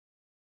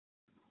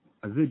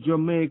The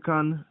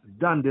Jamaican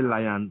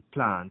dandelion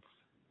plant,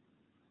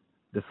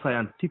 the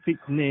scientific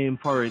name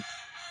for it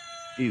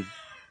is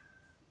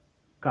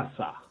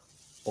Casa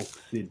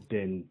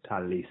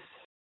occidentalis.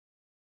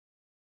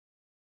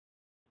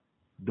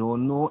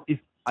 Don't know if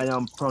I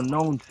am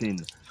pronouncing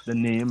the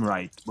name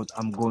right, but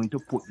I'm going to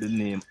put the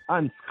name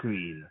on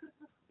screen.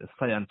 The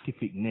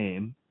scientific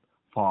name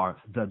for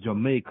the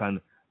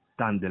Jamaican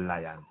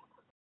dandelion.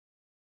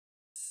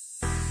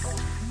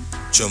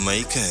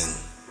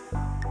 Jamaican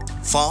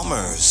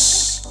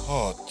farmers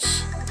hot.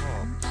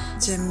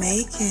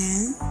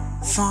 Jamaican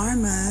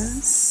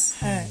farmers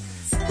hot.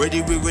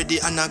 Ready, we ready,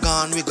 and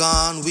we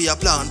gone. We are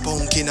plant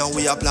pumpkin and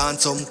we are plant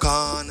some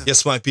corn.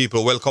 Yes, my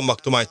people, welcome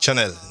back to my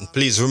channel. And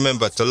please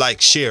remember to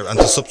like, share, and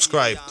to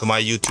subscribe to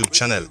my YouTube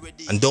channel.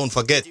 And don't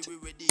forget to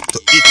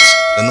hit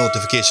the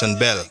notification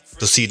bell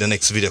to see the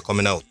next video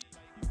coming out.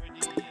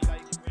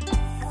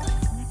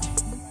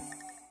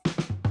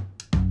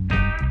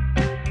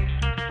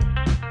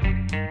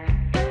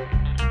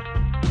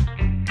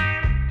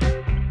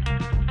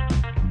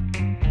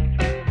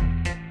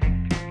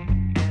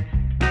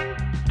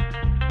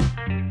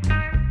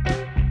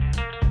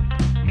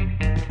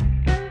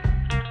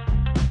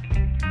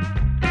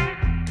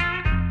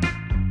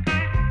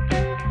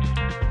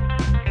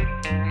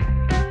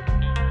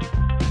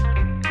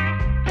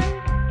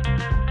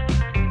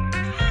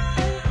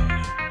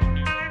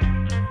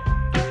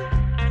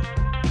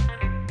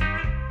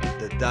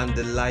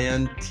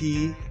 Dandelion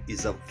tea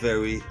is a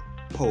very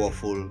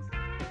powerful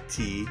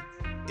tea.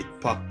 It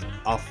packed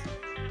of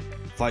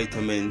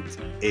vitamin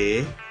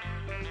A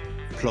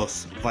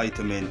plus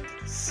vitamin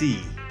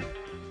C.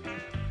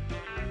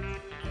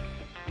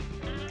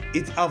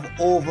 It have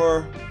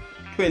over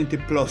 20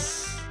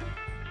 plus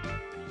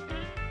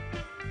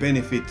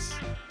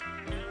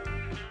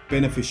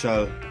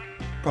beneficial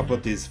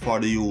properties for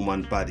the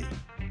human body.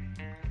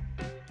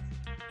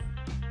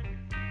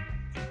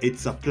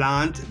 It's a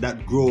plant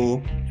that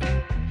grows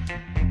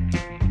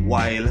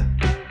wild.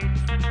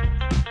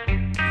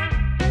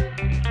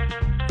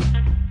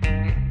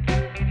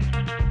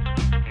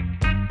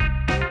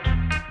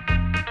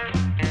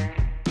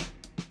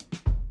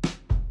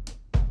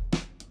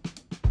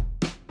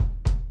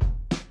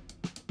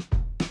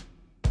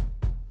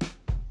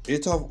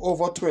 It have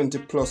over 20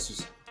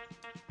 plus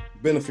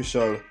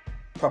beneficial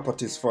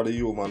properties for the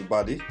human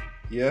body.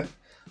 Yeah,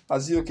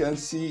 as you can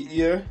see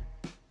here,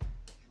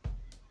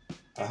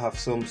 I have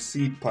some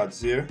seed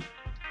pads here.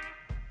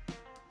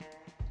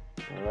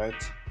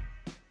 Alright,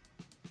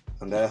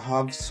 and I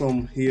have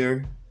some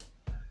here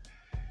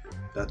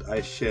that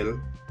I shell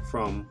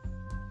from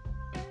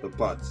the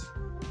pods.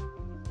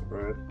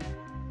 Alright,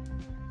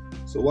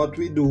 so what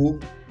we do,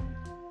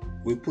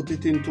 we put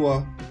it into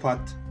a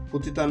pot,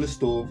 put it on the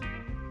stove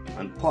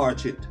and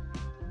parch it.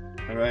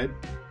 Alright,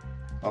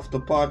 after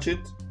parch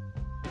it,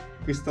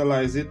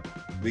 crystallize it,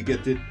 we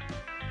get it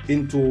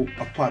into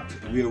a pot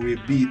where we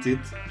beat it.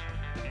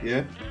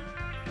 Yeah,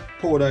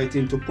 powder it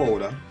into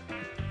powder,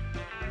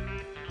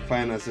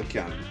 fine as you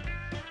can.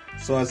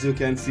 So as you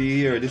can see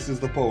here, this is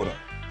the powder.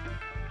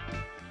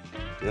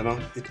 You know,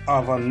 it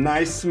have a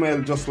nice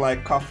smell just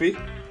like coffee.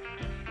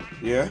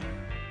 Yeah,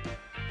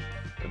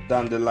 a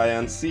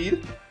dandelion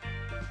seed.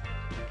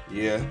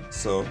 Yeah,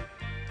 so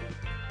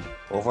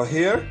over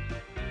here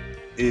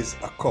is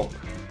a cup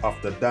of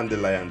the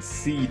dandelion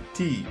seed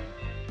tea.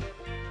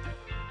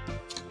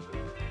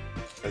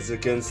 As you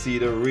can see,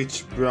 the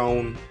rich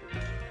brown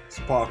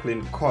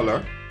sparkling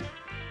color.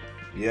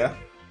 Yeah,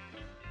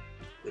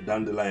 the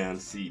dandelion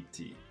seed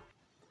tea.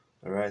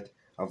 All right,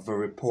 a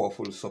very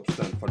powerful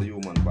substance for the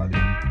human body.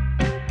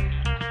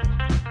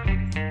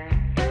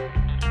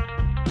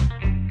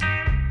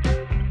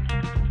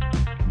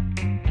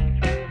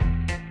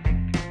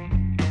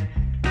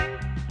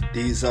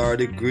 These are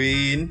the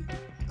green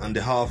and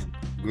the half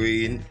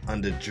green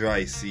and the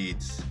dry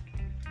seeds.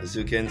 As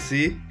you can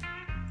see,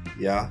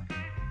 yeah,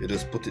 you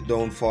just put it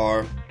down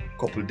for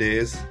couple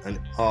days and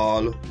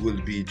all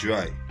will be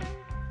dry.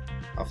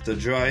 After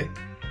dry,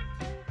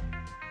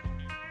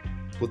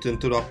 put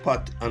into the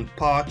pot and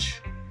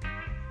parch,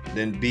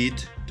 then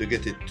beat to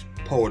get it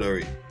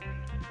powdery.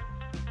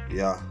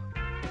 Yeah,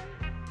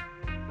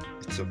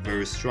 it's a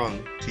very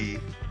strong tea,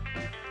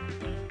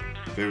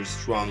 very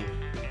strong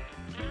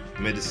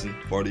medicine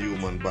for the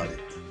human body.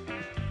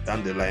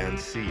 Dandelion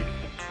seed.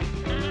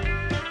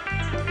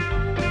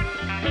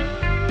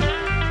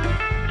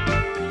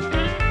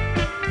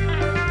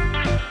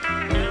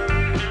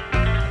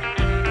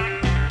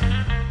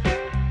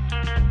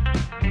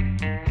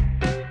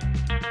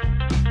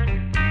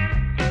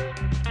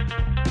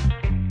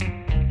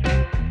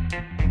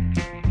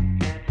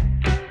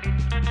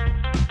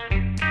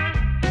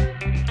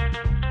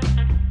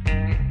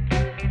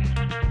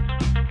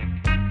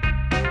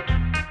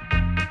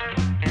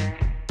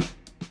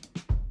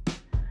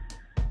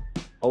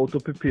 How to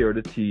prepare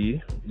the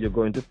tea? You're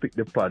going to pick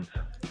the pods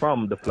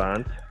from the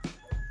plant,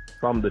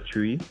 from the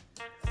tree.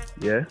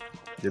 Yeah,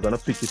 you're gonna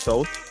pick it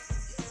out,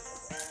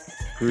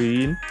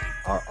 green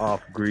or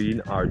half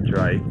green or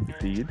dry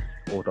seeds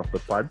out of the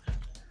pods.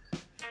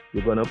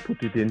 you're gonna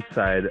put it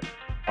inside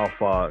of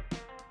a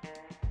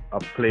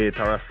plate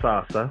or a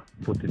saucer.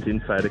 Put it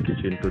inside the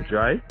kitchen to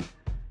dry.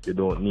 You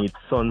don't need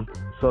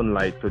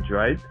sunlight to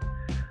dry it.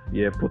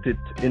 Yeah, put it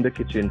in the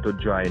kitchen to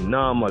dry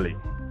normally.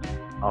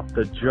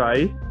 After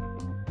dry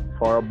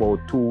for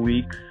about 2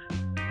 weeks,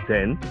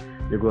 then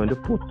you're going to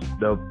put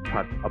a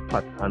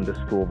pot on the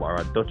stove or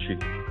a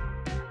dutchie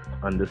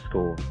on the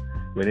stove.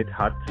 When it's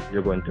hot,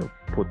 you're going to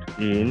put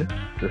in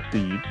the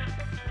seeds.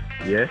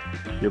 Yeah,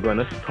 you're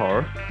gonna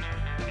stir.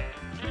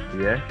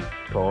 Yeah,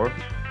 stir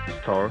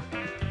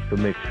to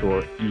make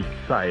sure each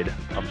side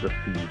of the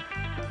seed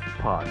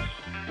parch.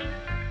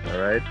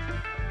 Alright.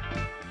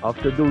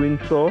 After doing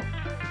so,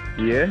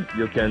 yeah,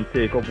 you can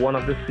take up one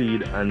of the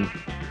seed and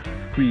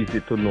squeeze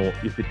it to know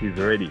if it is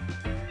ready.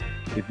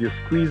 If you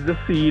squeeze the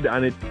seed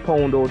and it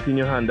pound out in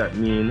your hand, that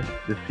means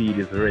the seed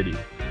is ready.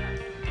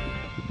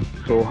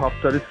 So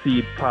after the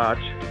seed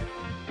parch,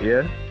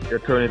 yeah, you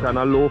turn it on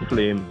a low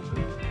flame,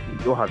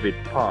 you have it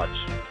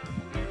parched.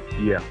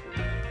 Yeah.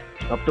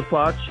 After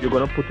parch, you're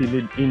gonna put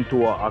it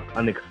into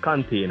a next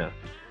container,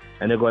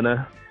 and you're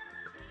gonna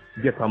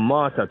get a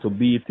mortar to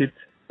beat it,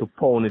 to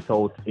pound it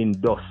out in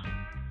dust.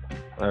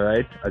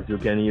 Alright, as you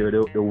can hear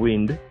the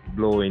wind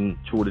blowing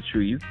through the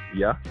trees.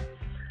 Yeah,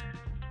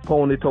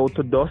 pound it out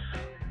to dust.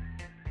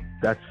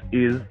 That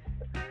is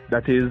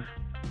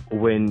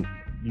when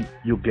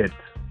you get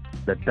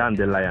the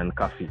dandelion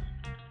coffee.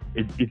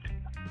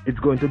 It's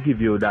going to give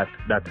you that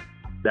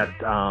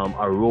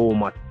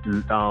aroma,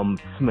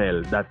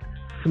 smell, that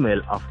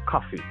smell of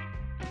coffee.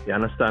 You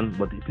understand?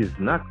 But it is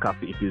not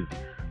coffee. It is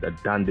the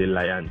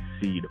dandelion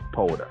seed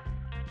powder.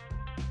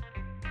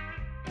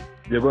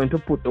 You're going to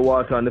put the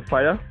water on the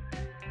fire.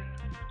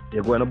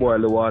 You're going to boil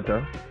the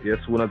water. As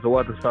soon as the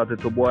water started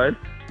to boil,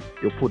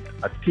 you put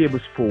a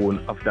tablespoon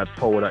of that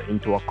powder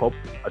into a cup,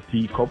 a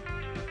teacup.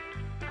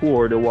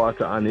 Pour the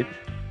water on it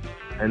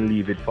and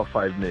leave it for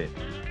 5 minutes.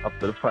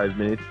 After the 5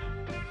 minutes,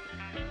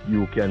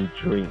 you can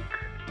drink.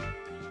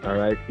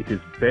 Alright, it is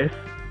best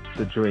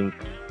to drink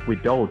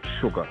without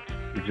sugar.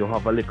 If you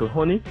have a little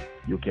honey,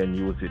 you can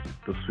use it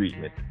to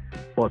sweeten it.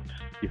 But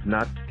if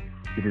not,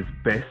 it is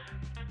best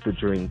to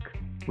drink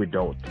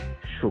without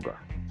sugar.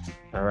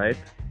 Alright,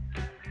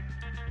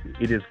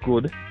 it is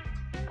good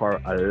for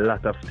a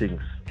lot of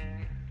things.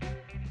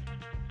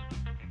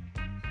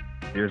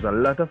 There's a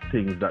lot of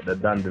things that the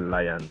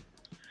dandelion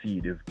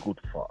seed is good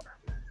for.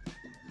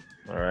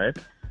 Alright,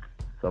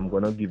 so I'm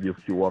gonna give you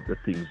a few of the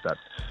things that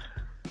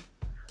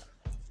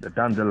the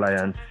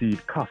dandelion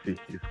seed coffee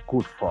is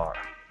good for.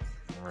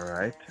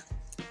 Alright,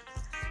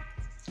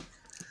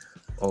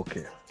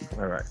 okay,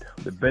 alright.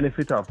 The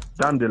benefit of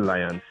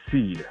dandelion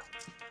seed: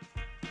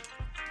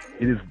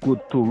 it is good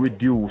to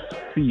reduce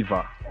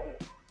fever,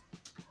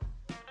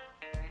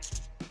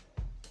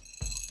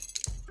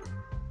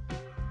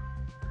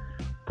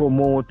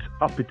 promote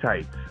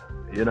appetite.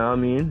 You know what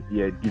I mean?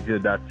 Yeah, it gives you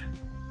that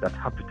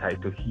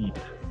appetite to eat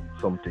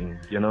something.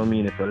 You know what I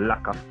mean? It's a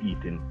lack of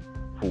eating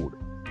food.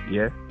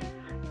 Yeah.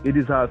 It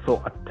is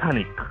also a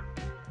tonic.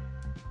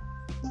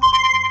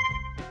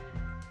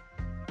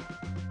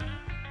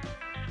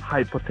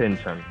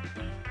 Hypertension,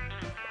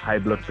 high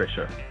blood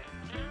pressure,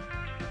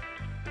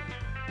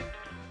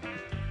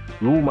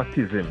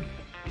 rheumatism.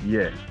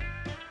 Yeah.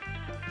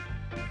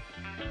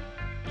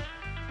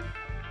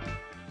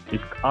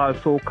 It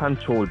also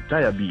controls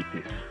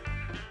diabetes.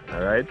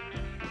 Alright.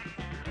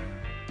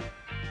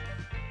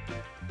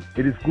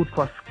 It is good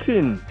for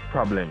skin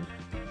problems.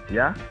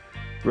 Yeah.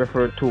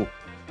 Refer to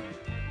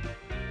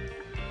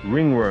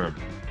ringworm,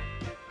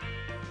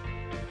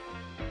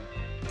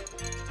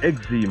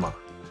 eczema,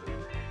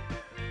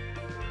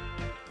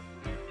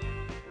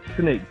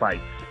 snake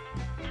bites,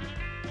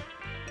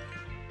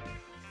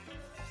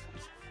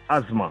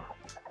 asthma,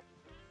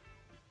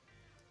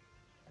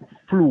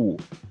 flu,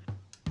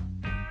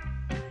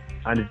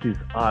 and it is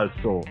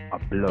also a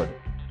blood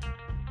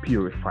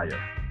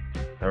purifier.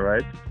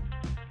 Alright?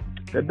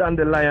 The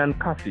dandelion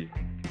coffee,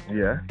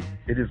 yeah,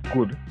 it is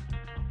good.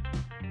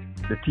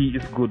 The tea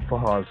is good for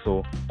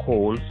also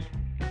colds,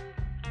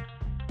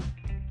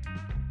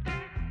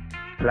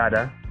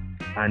 bladder,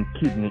 and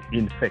kidney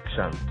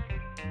infection.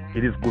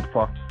 It is good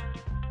for,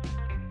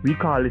 we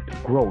call it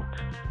gout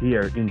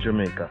here in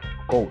Jamaica.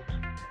 Gout,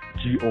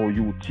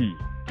 G-O-U-T.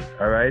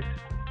 Alright?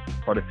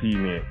 For the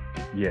female.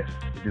 Yes,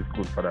 it is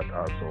good for that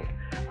also.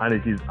 And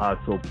it is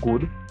also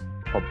good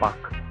for back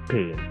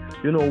pain.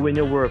 You know, when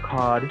you work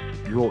hard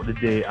throughout the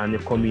day and you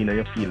come in and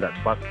you feel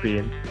that back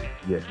pain,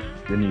 yes,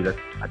 you need a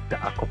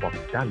cup of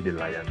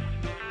dandelion.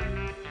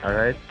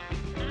 Alright?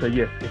 So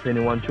yes, if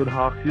anyone should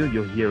ask you,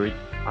 you hear it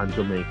on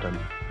Jamaican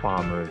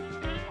Farmers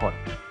Hut.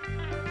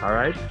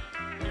 Alright?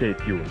 Stay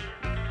tuned.